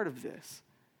you a part of this?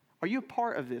 Are you a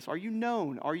part of this? Are you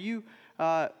known? Are you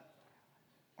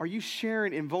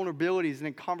sharing in vulnerabilities and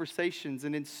in conversations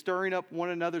and in stirring up one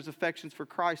another's affections for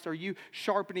Christ? Are you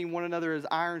sharpening one another as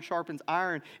iron sharpens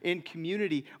iron in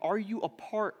community? Are you a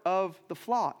part of the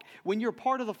flock? When you're a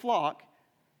part of the flock,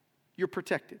 you're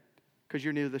protected because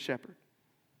you're near the shepherd.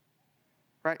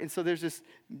 Right? And so there's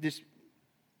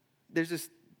this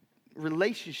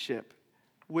relationship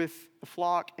with the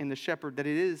flock and the shepherd that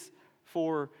it is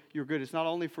for your good. It's not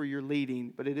only for your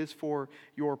leading, but it is for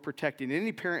your protecting. And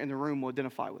any parent in the room will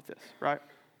identify with this, right?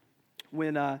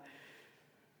 When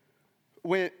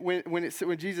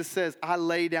Jesus says, "I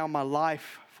lay down my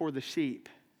life for the sheep,"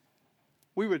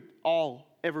 we would all,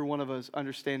 every one of us,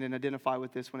 understand and identify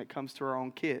with this when it comes to our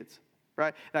own kids,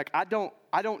 right? Like I don't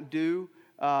do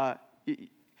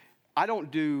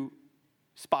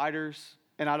spiders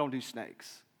and I don't do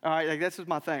snakes. All right, like this is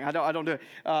my thing. I don't do it.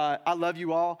 I love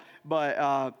you all, but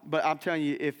I'm telling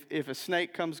you, if a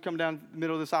snake come down the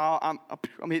middle of this aisle,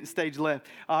 I'm hitting stage left.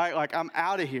 All right, like I'm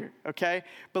out of here. Okay,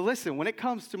 but listen, when it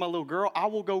comes to my little girl, I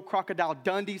will go Crocodile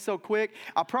Dundee so quick.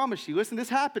 I promise you. Listen, this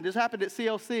happened at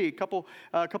CLC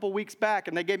a couple weeks back,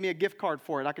 and they gave me a gift card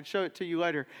for it. I can show it to you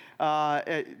later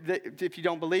if you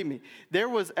don't believe me. There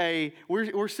was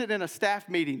we're sitting in a staff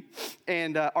meeting,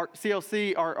 and our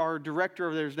CLC, our director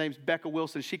over there, his name's Becca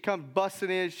Wilson. She comes busting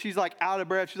in. She's like out of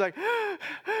breath. She's like,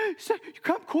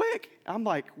 "Come quick." I'm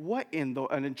like, what in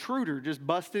an intruder just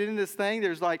busted in this thing?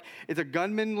 There's like, it's a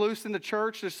gunman loose in the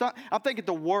church. There's something. I'm thinking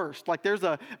the worst. Like there's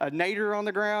a nader on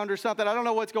the ground or something. I don't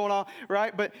know what's going on,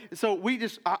 right? But so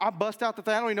I bust out the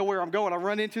thing. I don't even know where I'm going. I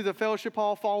run into the fellowship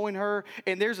hall following her,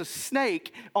 and there's a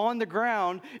snake on the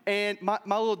ground, and my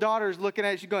little daughter's looking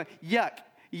at it. She's going, "Yuck.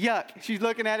 Yuck." She's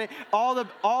looking at it. All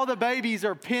the babies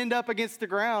are pinned up against the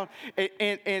ground.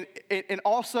 And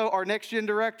also our next gen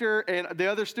director and the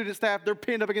other student staff, they're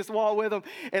pinned up against the wall with them.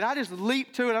 And I just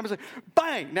leaped to it. I'm just like,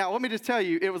 bang. Now, let me just tell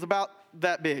you, it was about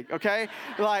that big, okay?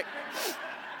 Like,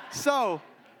 so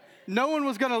no one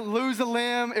was going to lose a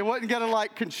limb. It wasn't going to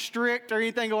like constrict or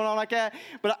anything going on like that.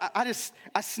 But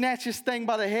I snatched this thing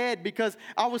by the head because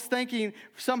I was thinking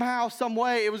somehow, some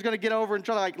way it was going to get over and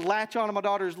try to like latch onto my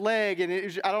daughter's leg.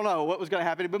 And I don't know what was going to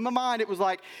happen. But in my mind, it was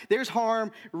like, there's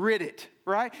harm, rid it,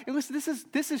 right? And listen,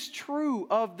 this is true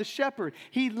of the shepherd.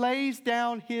 He lays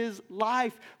down his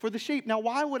life for the sheep. Now,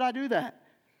 why would I do that?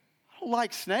 I don't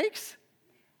like snakes.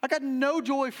 I got no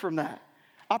joy from that.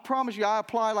 I promise you, I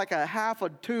apply like a half a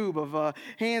tube of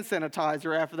hand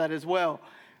sanitizer after that as well.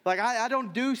 Like, I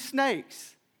don't do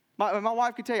snakes. My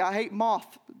wife can tell you, I hate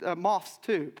moths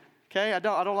too. Okay, I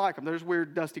don't like them. There's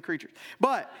weird, dusty creatures.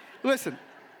 But listen,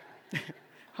 I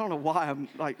don't know why I'm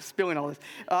like spilling all this.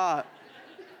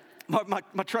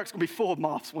 My truck's gonna be full of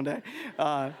moths one day.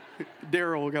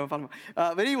 Daryl will go and find them.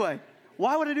 But anyway,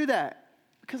 why would I do that?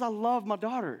 Because I love my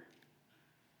daughter,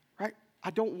 right?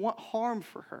 I don't want harm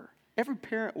for her. Every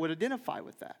parent would identify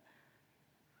with that.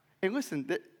 And listen,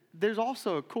 there's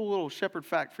also a cool little shepherd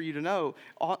fact for you to know.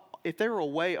 If they were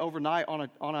away overnight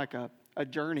on a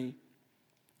journey,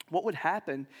 what would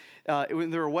happen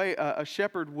when they were away? A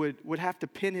shepherd would have to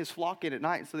pin his flock in at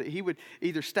night so that he would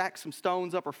either stack some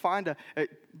stones up or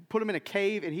put them in a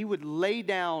cave, and he would lay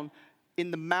down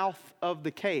in the mouth of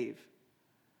the cave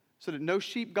so that no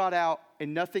sheep got out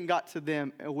and nothing got to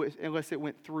them unless it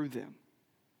went through them.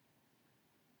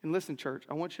 And listen, church,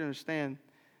 I want you to understand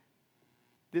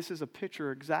this is a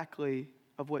picture exactly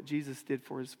of what Jesus did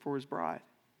for his bride.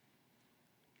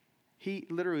 He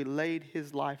literally laid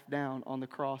his life down on the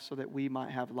cross so that we might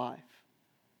have life.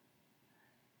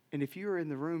 And if you are in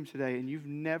the room today and you've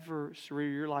never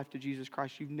surrendered your life to Jesus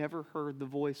Christ, you've never heard the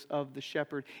voice of the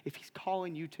shepherd, if he's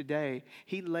calling you today,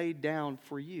 he laid down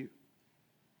for you.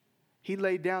 He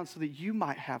laid down so that you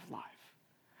might have life.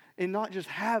 and not just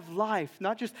have life,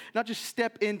 not just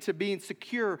step into being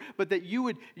secure, but that you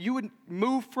would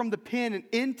move from the pen and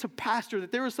into pasture,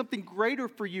 that there is something greater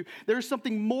for you. There is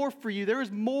something more for you. There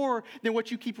is more than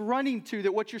what you keep running to,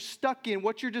 that what you're stuck in,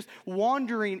 what you're just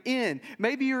wandering in.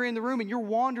 Maybe you're in the room and you're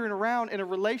wandering around in a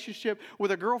relationship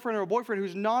with a girlfriend or a boyfriend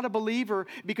who's not a believer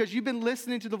because you've been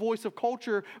listening to the voice of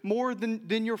culture more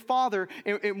than your father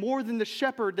and more than the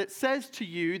shepherd that says to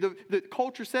you, the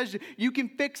culture says you can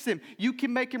fix him, you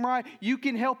can make him right, you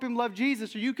can help him love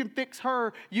Jesus, or you can fix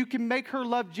her, you can make her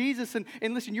love Jesus. And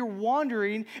listen, you're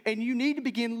wandering and you need to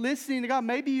begin listening to God.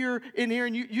 Maybe you're in here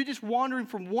and you're just wandering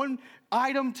from one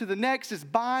item to the next,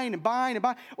 just buying and buying and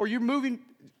buying, or you're moving.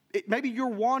 Maybe you're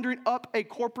wandering up a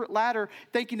corporate ladder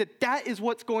thinking that is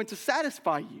what's going to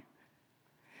satisfy you.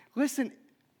 Listen,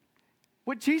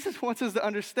 what Jesus wants us to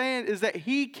understand is that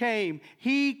He came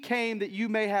that you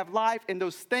may have life, and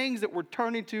those things that we're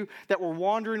turning to, that we're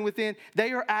wandering within,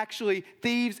 they are actually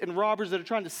thieves and robbers that are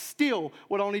trying to steal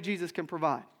what only Jesus can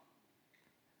provide.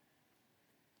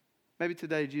 Maybe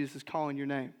today Jesus is calling your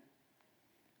name.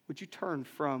 Would you turn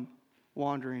from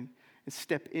wandering and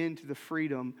step into the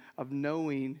freedom of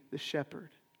knowing the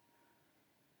shepherd?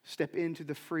 Step into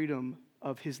the freedom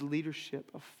of His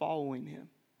leadership, of following Him.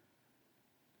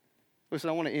 Listen,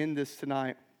 I want to end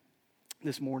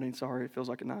this morning. Sorry, it feels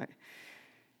like a night.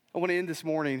 I want to end this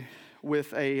morning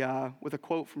with a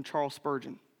quote from Charles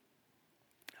Spurgeon.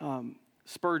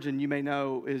 Spurgeon, you may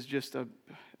know, is just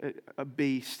a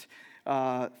beast,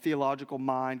 theological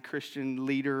mind, Christian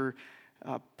leader,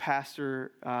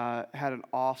 pastor. Had an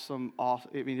awesome.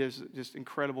 There's just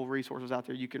incredible resources out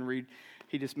there you can read.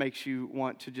 He just makes you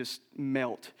want to just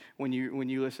melt when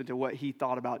you listen to what he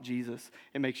thought about Jesus.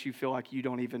 It makes you feel like you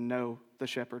don't even know the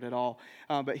shepherd at all.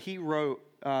 But he wrote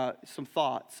some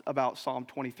thoughts about Psalm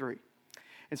 23.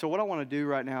 And so what I want to do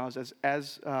right now is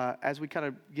as we kind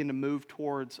of begin to move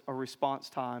towards a response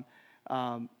time,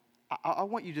 I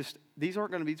want you these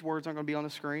words aren't going to be on the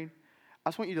screen. I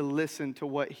just want you to listen to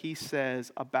what he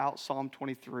says about Psalm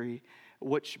 23,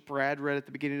 which Brad read at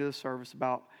the beginning of the service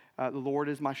about the Lord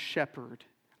is my shepherd,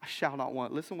 I shall not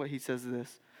want. Listen what he says to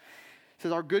this. He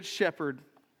says, our good shepherd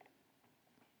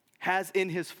has in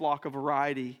his flock a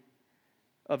variety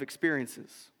of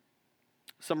experiences.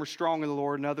 Some are strong in the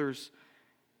Lord and others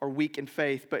are weak in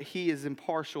faith, but he is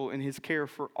impartial in his care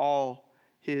for all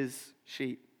his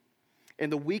sheep.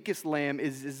 And the weakest lamb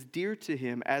is as dear to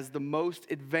him as the most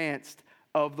advanced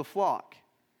of the flock.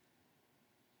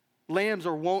 Lambs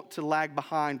are wont to lag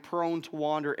behind, prone to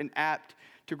wander, and apt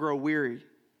to grow weary.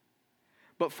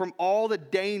 But from all the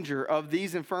danger of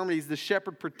these infirmities, the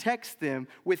shepherd protects them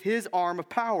with his arm of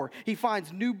power. He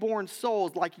finds newborn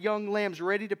souls like young lambs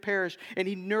ready to perish, and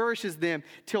he nourishes them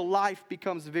till life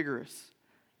becomes vigorous.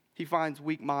 He finds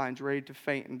weak minds ready to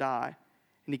faint and die,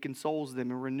 and he consoles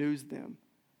them and renews them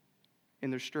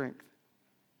in their strength.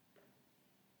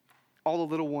 All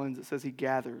the little ones, it says he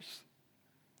gathers.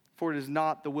 For it is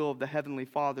not the will of the heavenly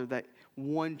Father that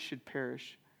one should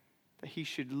perish, that he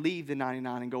should leave the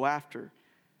 99 and go after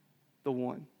the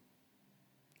one.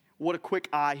 What a quick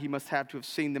eye he must have to have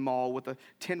seen them all, with a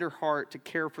tender heart to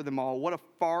care for them all. What a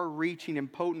far-reaching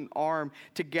and potent arm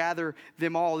to gather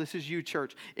them all. This is you,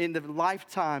 church. In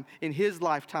his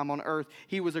lifetime on earth,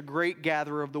 he was a great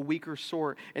gatherer of the weaker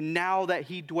sort. And now that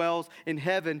he dwells in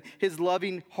heaven, his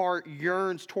loving heart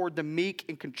yearns toward the meek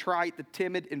and contrite, the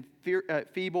timid and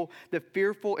feeble, the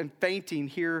fearful and fainting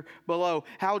here below.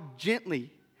 How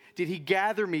gently did he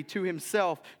gather me to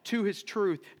himself, to his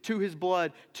truth, to his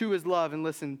blood, to his love, and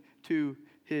listen, to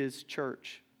his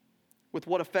church. With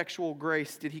what effectual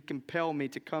grace did he compel me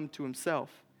to come to himself?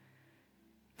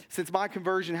 Since my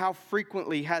conversion, how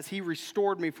frequently has he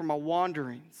restored me from my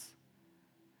wanderings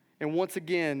and once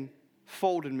again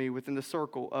folded me within the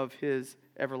circle of his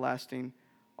everlasting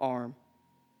arm?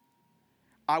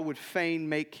 I would fain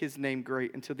make his name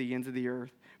great until the ends of the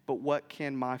earth, but what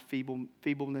can my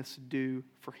feebleness do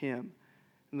for him?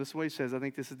 And this is what he says. I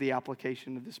think this is the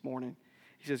application of this morning.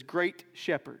 He says, great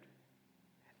shepherd,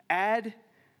 add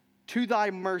to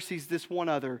thy mercies this one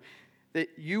other, that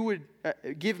you would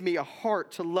give me a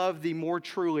heart to love thee more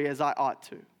truly as I ought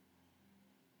to.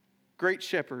 Great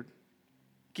shepherd,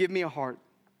 give me a heart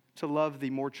to love thee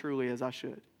more truly as I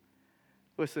should.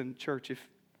 Listen, church, if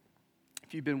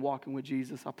you've been walking with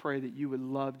Jesus, I pray that you would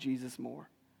love Jesus more.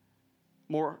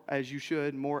 More as you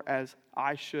should, more as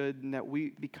I should, and that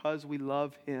because we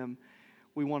love him,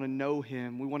 we want to know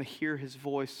him. We want to hear his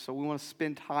voice, so we want to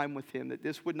spend time with him. That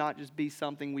this would not just be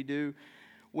something we do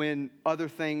when other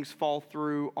things fall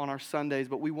through on our Sundays,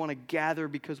 but we want to gather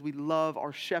because we love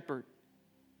our shepherd.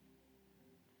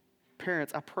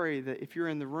 Parents, I pray that if you're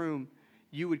in the room,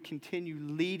 you would continue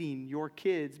leading your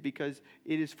kids because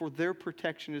it is for their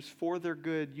protection, it's for their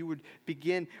good. You would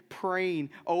begin praying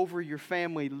over your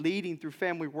family, leading through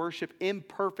family worship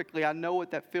imperfectly. I know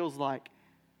what that feels like.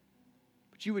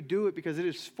 But you would do it because it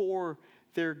is for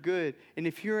their good. And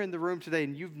if you're in the room today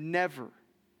and you've never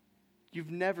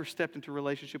stepped into a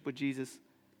relationship with Jesus,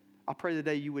 I pray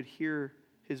today you would hear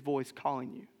his voice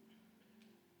calling you.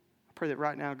 I pray that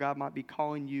right now God might be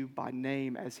calling you by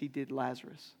name as he did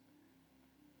Lazarus.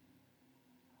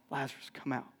 Lazarus,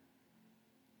 come out.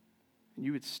 And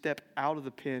you would step out of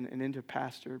the pen and into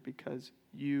pastor because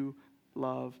you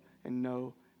love and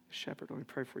know the shepherd. Let me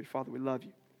pray for you. Father, we love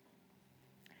you.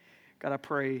 God, I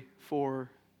pray for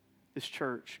this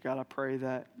church. God, I pray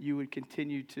that you would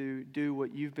continue to do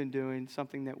what you've been doing,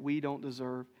 something that we don't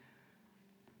deserve.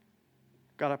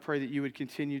 God, I pray that you would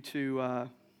continue to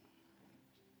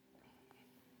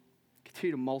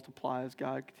multiply us,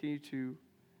 God. Continue to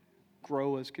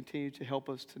grow us. Continue to help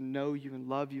us to know you and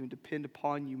love you and depend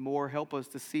upon you more. Help us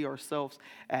to see ourselves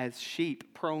as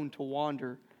sheep prone to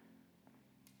wander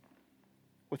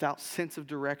without sense of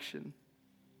direction.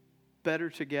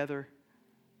 Better together.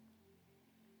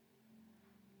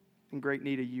 In great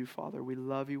need of you, Father. We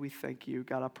love you. We thank you.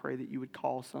 God, I pray that you would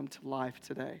call some to life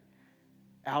today,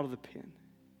 out of the pen,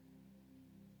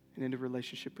 and into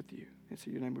relationship with you. And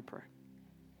in your name we pray.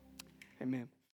 Amen.